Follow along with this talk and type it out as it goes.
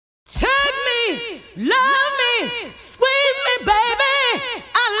Take me, love me, squeeze me, baby.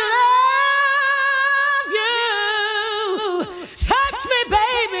 I love you. Touch me,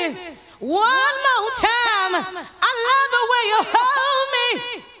 baby, one more time. I love the way you hold me,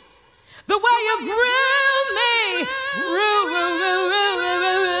 the way you groove me.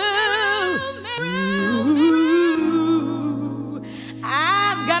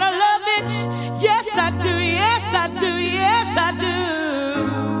 I've got a love itch. Yes, I do. Yes, I do. Yes, I do.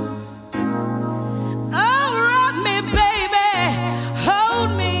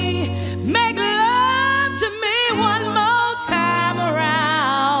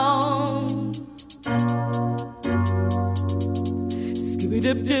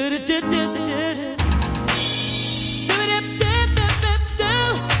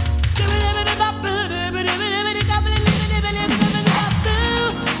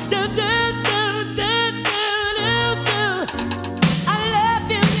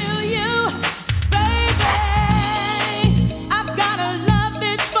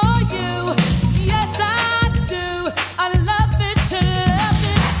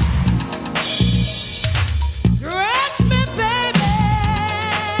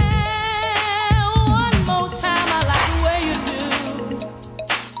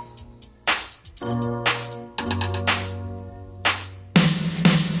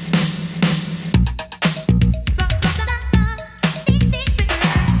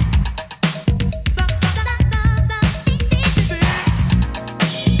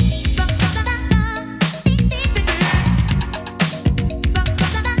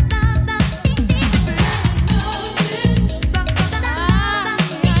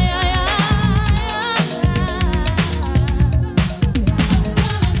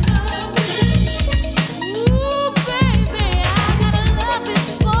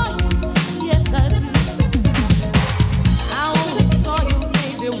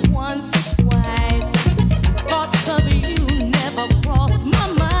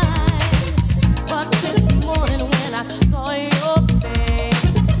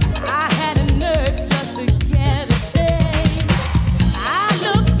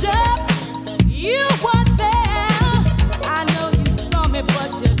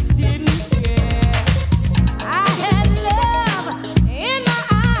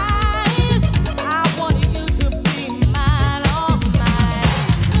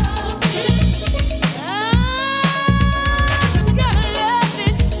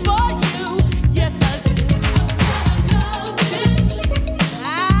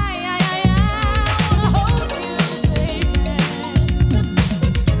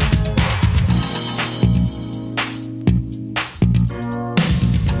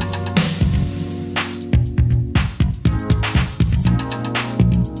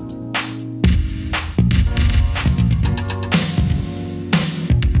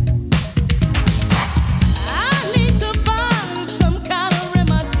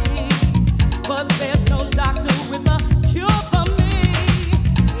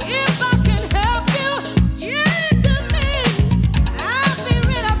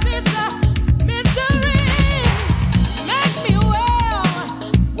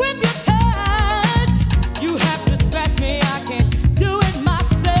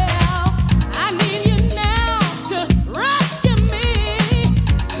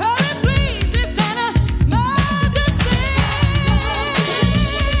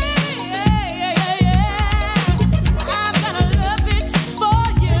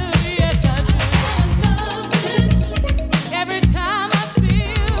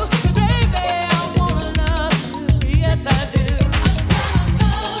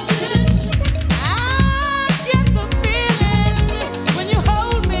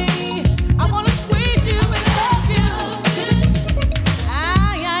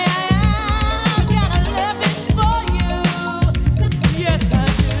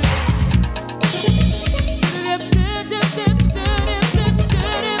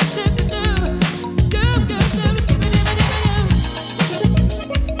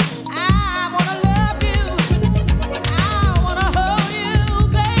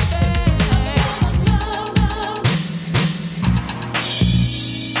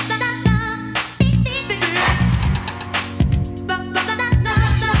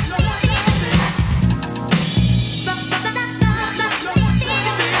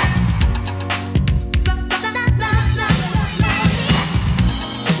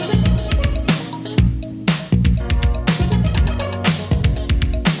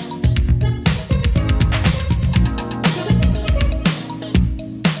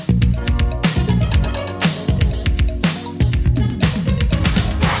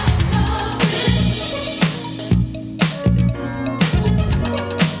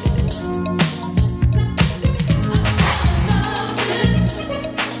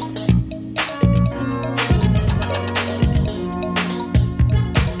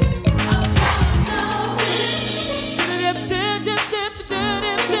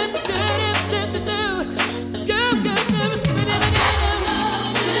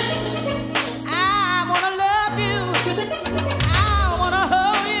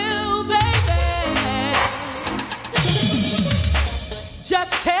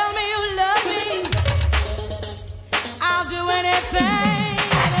 Just tell me you love me. I'll do anything,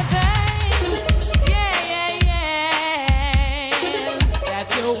 anything. Yeah, yeah, yeah. That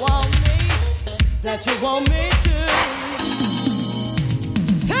you want me, that you want me to.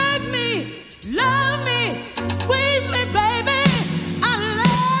 Take me, love me, squeeze me, baby. I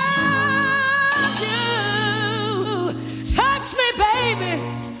love you. Touch me, baby,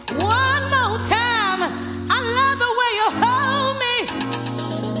 one more time. I love the way you hold me,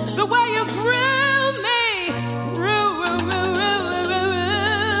 the way you groove me.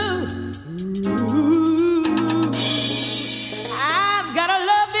 I've got a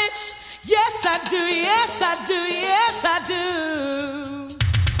love itch. Yes, I do. Yes, I do. Yes, I do.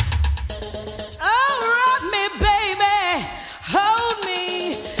 Oh, rock me, baby. Hold me.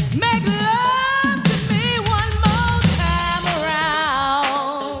 Make love to me one more time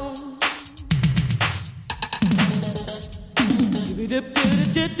around.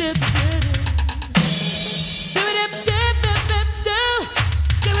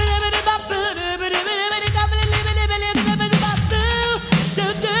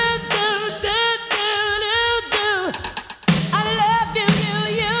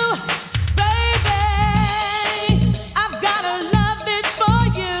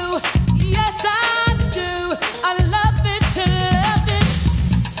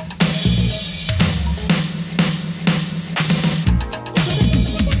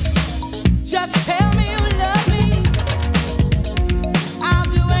 Just tell